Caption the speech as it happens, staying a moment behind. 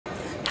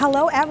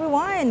Hello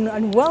everyone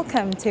and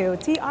welcome to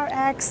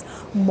TRX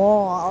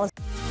Mall.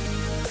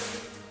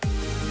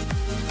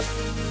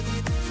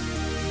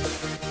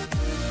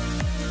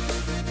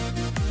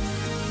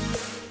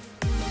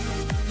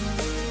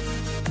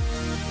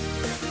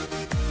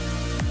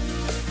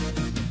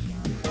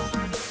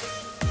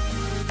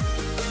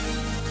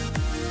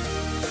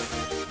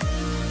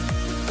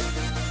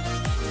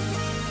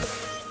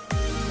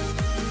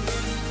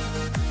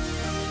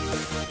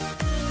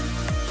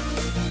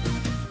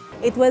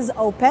 It was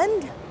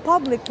opened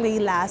publicly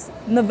last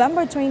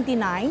November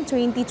 29,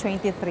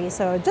 2023,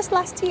 so just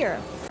last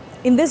year.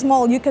 In this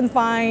mall, you can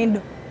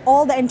find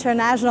all the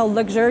international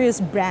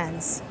luxurious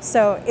brands.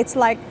 So it's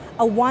like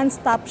a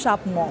one-stop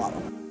shop mall.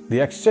 The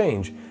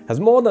exchange has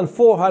more than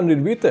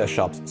 400 retail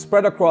shops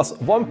spread across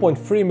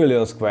 1.3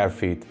 million square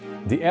feet.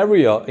 The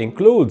area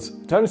includes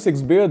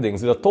 26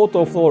 buildings with a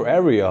total floor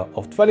area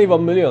of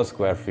 21 million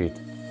square feet.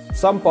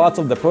 Some parts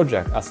of the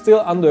project are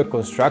still under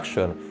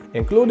construction,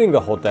 including a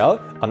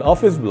hotel, an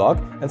office block,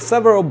 and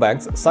several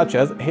banks such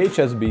as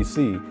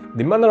HSBC.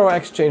 The Mineral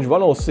Exchange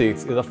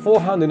 106 is a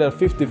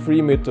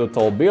 453-meter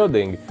tall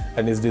building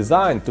and is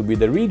designed to be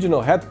the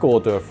regional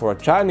headquarters for a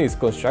Chinese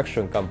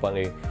construction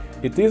company.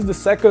 It is the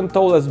second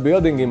tallest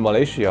building in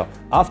Malaysia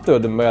after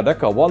the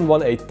Merdeka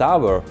 118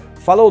 Tower,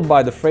 followed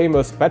by the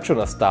famous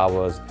Petronas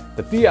Towers.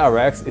 The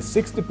TRX is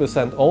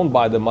 60% owned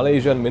by the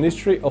Malaysian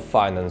Ministry of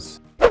Finance.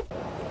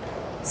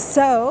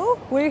 So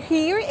we're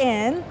here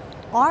in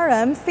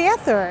RM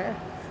Theater.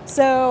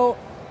 So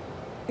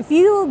if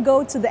you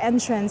go to the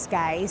entrance,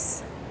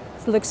 guys,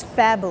 it looks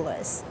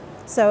fabulous.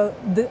 So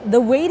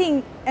the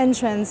waiting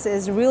entrance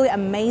is really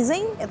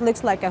amazing. It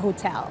looks like a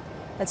hotel.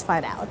 Let's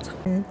find out.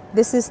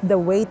 This is the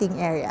waiting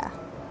area.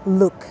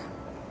 Look.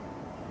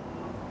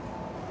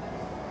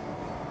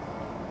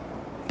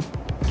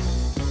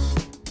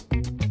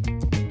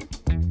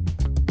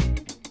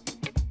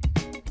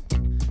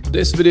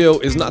 This video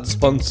is not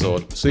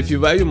sponsored, so if you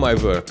value my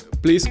work,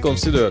 please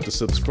consider to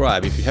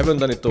subscribe if you haven't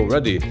done it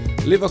already,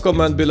 leave a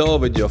comment below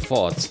with your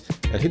thoughts,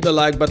 and hit the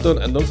like button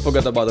and don't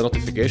forget about the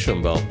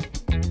notification bell.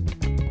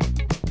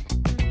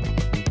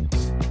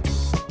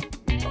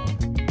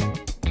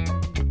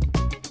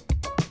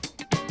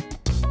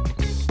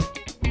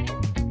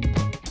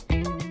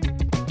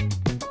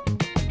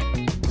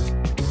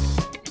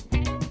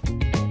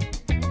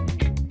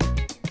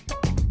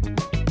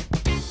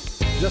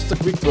 Just a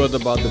quick word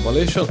about the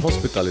Malaysian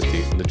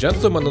hospitality. The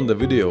gentleman on the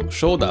video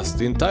showed us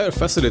the entire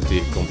facility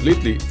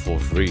completely for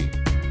free.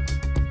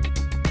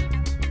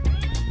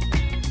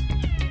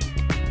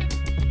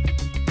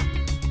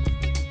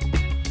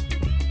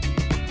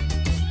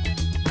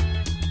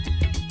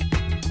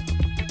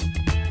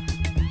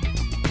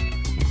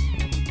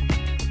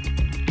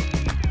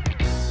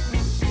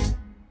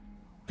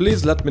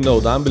 Please let me know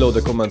down below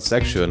the comment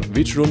section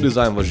which room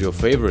design was your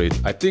favorite.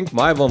 I think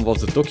my one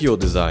was the Tokyo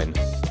design.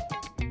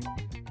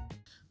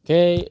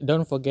 Okay,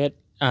 don't forget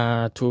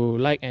to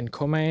like and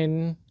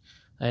comment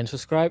and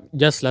subscribe.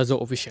 Just Lazo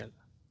Official.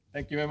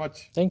 Thank you very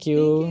much. Thank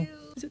you.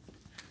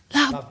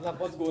 Love.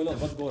 What's going on?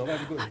 What's going on? Where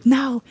are we going?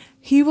 Now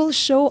he will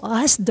show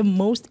us the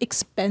most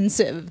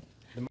expensive.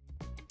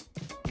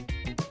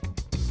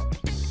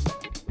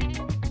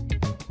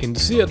 In the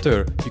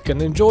theater, you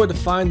can enjoy the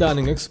fine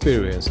dining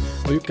experience,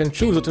 or you can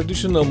choose a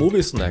traditional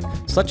movie snack,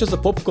 such as a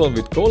popcorn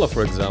with cola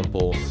for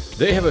example.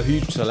 They have a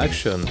huge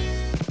selection.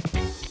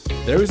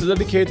 There is a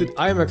dedicated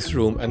IMAX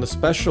room and a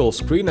special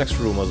ScreenX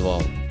room as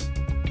well.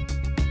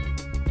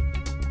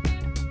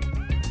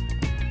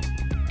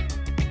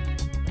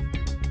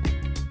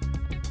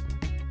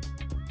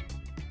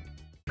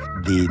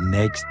 The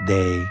next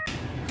day.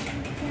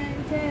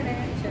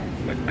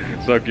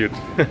 So cute.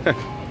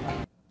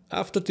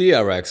 After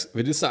TRX,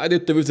 we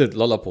decided to visit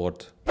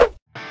LaLaport.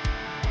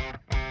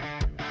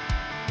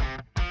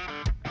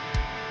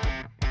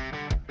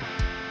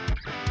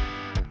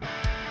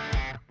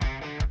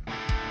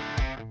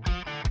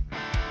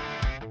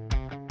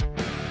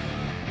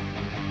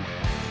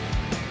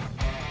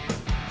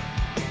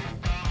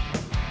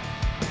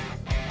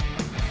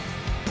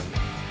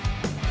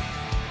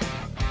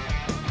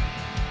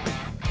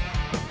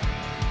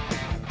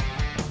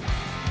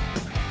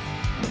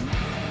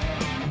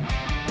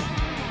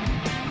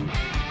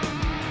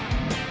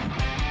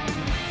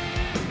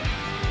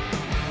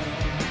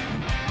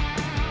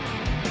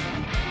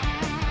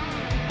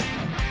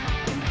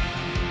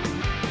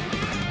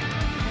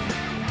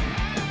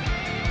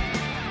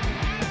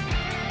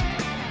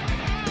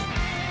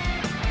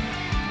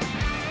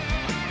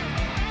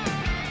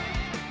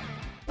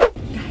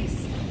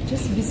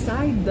 Just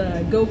beside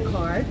the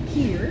GoKart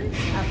here,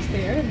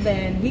 upstairs,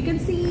 then we can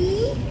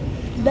see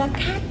the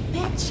cat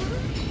pet shop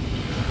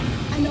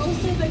and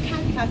also the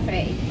cat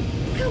cafe.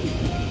 Come!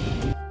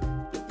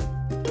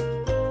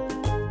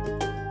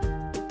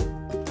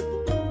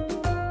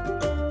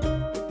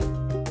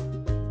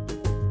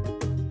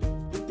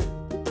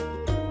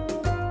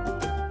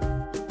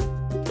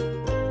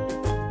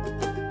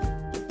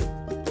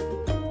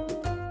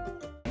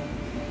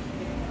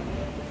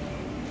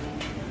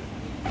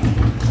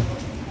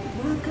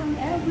 Welcome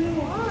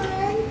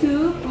everyone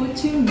to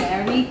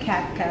Puchumeri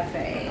Cat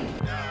Cafe.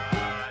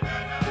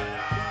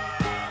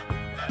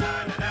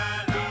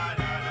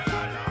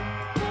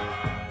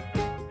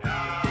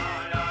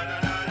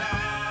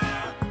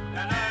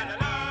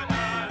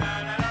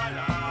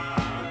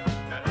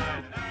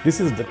 This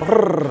is the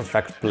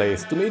perfect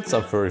place to meet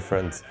some furry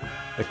friends.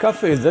 The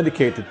cafe is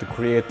dedicated to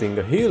creating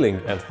a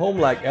healing and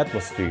home-like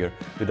atmosphere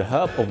with the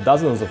help of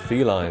dozens of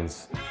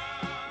felines.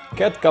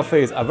 Cat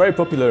cafes are very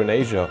popular in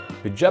Asia,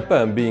 with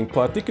Japan being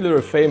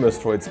particularly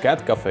famous for its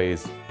cat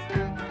cafes.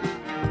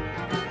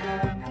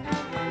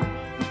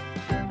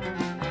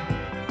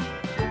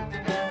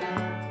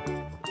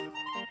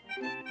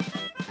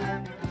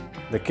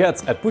 The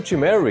cats at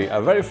Puchumeri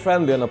are very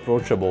friendly and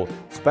approachable,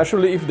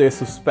 especially if they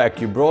suspect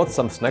you brought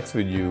some snacks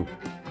with you.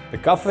 The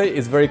cafe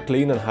is very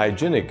clean and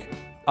hygienic.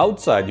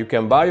 Outside you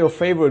can buy your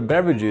favorite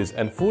beverages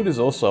and food is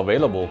also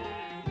available.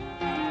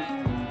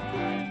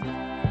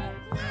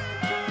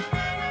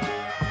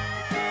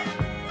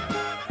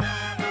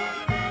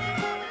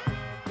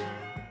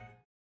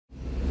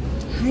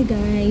 Hi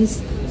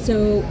guys,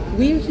 so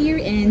we're here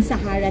in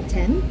Sahara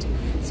tent.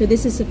 So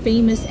this is a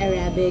famous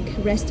Arabic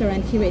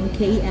restaurant here in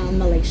KL,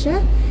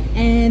 Malaysia,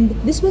 and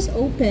this was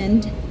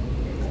opened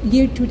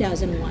year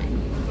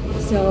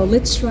 2001. So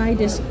let's try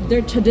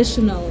their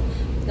traditional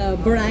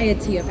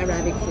variety of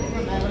Arabic food.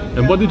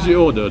 And what did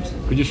you order?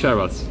 Could you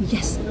share us?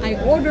 Yes,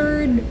 I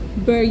ordered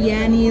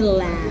biryani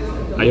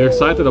lamb. Are you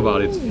excited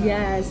about it?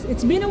 Yes,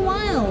 it's been a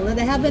while that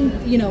I haven't,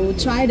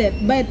 tried it,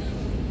 but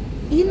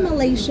in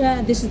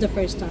Malaysia, this is the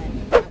first time.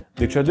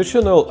 The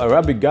traditional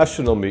Arabic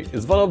gastronomy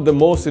is one of the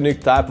most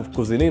unique type of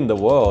cuisine in the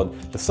world.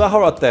 The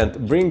Sahara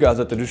tent brings us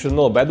the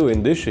traditional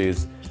Bedouin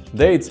dishes.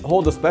 Dates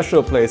hold a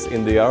special place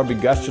in the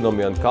Arabic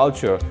gastronomy and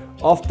culture,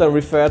 often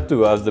referred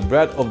to as the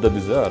bread of the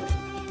desert.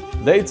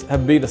 Dates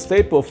have been a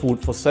staple food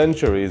for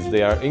centuries.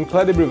 They are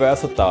incredibly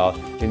versatile,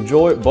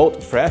 enjoyed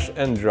both fresh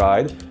and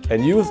dried,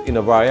 and used in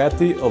a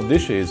variety of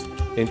dishes.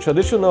 In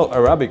traditional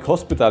Arabic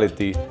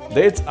hospitality,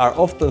 dates are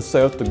often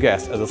served to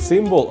guests as a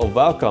symbol of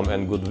welcome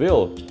and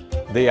goodwill.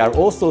 They are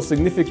also a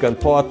significant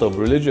part of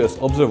religious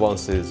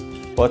observances,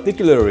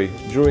 particularly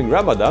during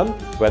Ramadan,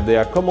 where they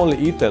are commonly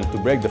eaten to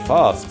break the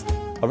fast.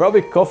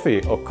 Arabic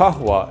coffee or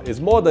kahwa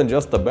is more than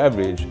just a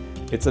beverage.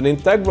 It's an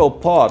integral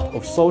part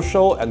of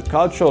social and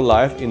cultural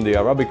life in the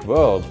Arabic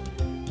world.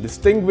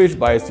 Distinguished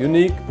by its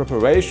unique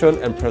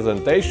preparation and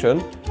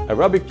presentation,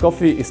 Arabic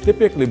coffee is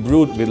typically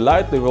brewed with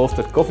lightly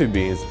roasted coffee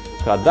beans,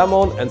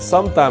 cardamom and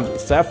sometimes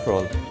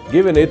saffron,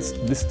 giving its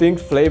distinct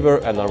flavor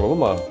and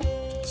aroma.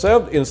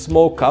 Served in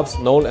small cups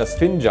known as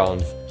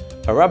finjans,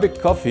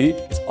 Arabic coffee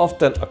is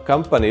often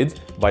accompanied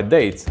by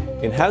dates,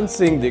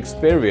 enhancing the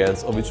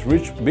experience of its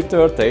rich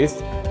bitter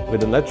taste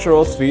with the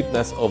natural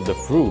sweetness of the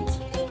fruit.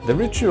 The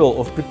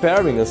ritual of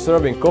preparing and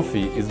serving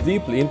coffee is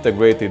deeply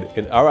integrated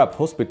in Arab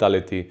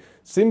hospitality,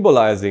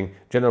 symbolizing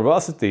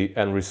generosity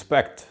and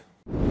respect.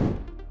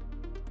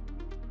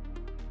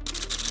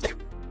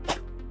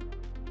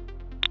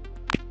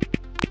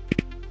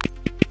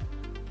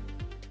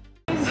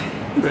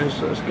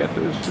 Princess cat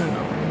is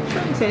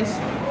Princess,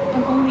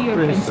 I'm only your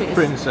princess.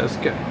 Princess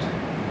cat.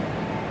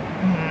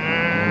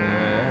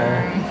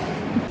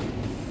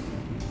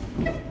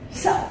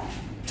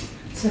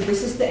 So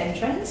this is the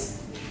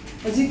entrance.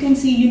 As you can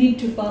see, you need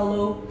to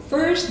follow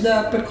first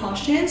the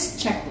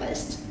precautions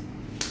checklist.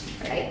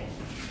 Alright.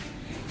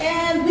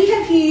 And we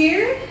have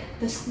here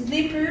the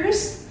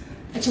slippers.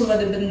 Actually,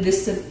 they've been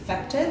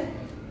disinfected.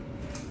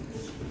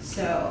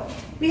 So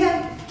we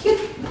have cute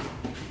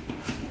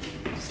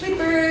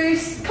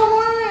slippers. Come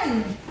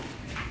on!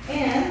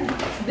 And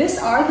these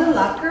are the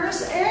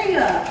lockers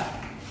area.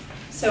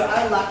 So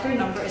our locker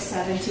number is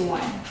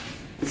 71.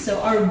 So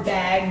our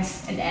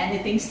bags and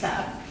anything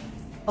stuff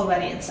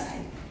already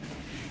inside.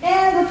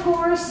 And of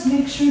course,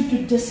 make sure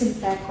to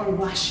disinfect or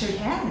wash your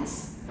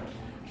hands.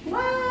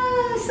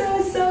 Wow,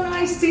 so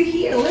nice to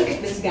hear. Look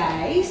at this,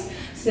 guys.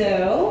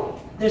 So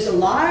there's a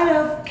lot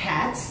of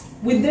cats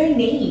with their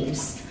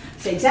names.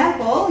 So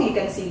example, you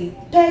can see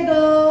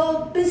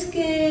Pego,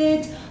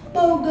 Biscuit,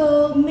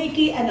 Pogo,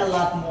 Mickey, and a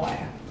lot more.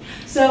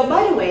 So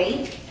by the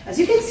way, as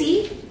you can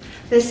see,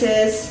 this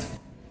is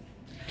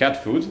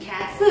Cat food.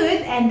 Cat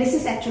food, and this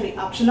is actually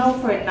optional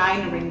for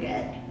 9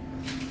 ringgit.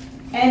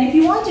 And if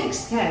you want to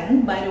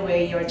extend, by the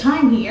way, your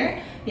time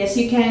here, yes,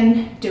 you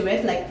can do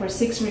it like for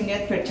 6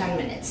 ringgit for 10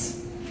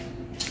 minutes.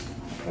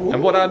 Ooh.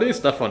 And what are these,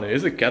 Stephanie?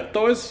 Is it cat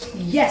toys?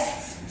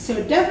 Yes.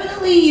 So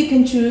definitely you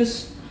can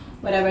choose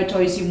whatever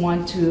toys you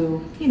want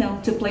to,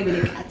 to play with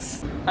the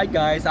cats. Hi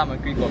guys, I'm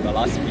Agri from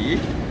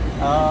LaLaport.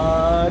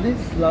 This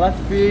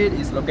LaLaport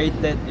is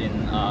located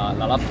in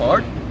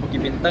LaLaport, Bukit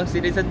Bintang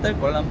City Center,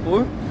 Kuala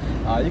Lumpur.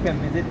 You can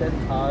visit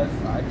us.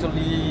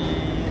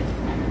 Actually,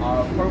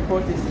 our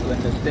purpose is to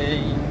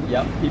entertain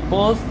young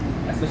people,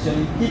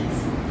 especially kids.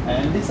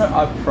 And these are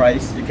our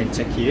price. You can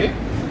check here.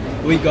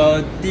 We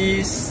got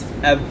this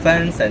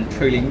advanced and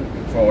thrilling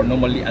for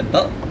normally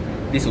adult.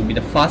 This will be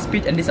the fast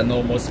speed, and this is a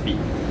normal speed.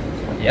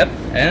 Yep.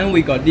 And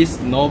we got this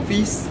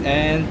novice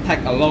and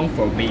tag along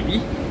for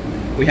baby.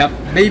 We have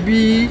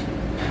baby,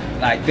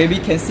 like baby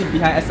can sit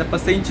behind as a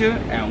passenger,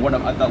 and one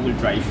of adult will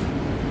drive.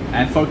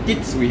 And for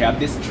kids, we have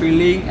this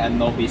thrilling and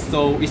novice.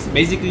 So it's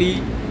basically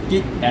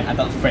kid and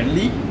adult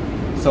friendly.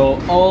 So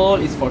all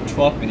is for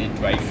 12-minute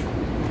drive.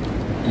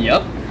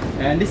 Yep.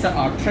 And these are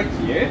our track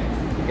here.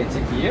 You can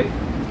check here.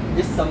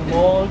 It's a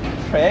small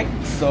track,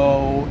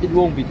 so it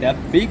won't be that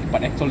big,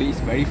 but actually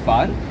it's very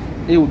fun.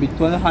 It will be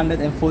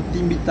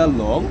 240 meter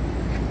long.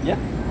 Yeah.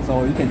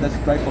 So you can just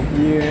drive from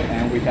here,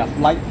 and we have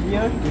light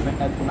here. Even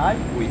at night,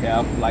 we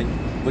have like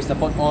we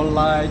support all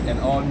light and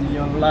all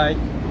neon light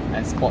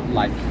and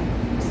spotlight.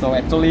 So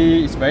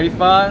actually, it's very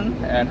fun,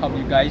 and hope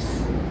you guys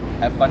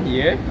have fun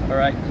here. All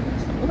right.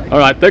 All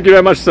right, thank you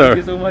very much, sir.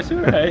 Thank you so much. All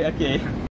right. Okay.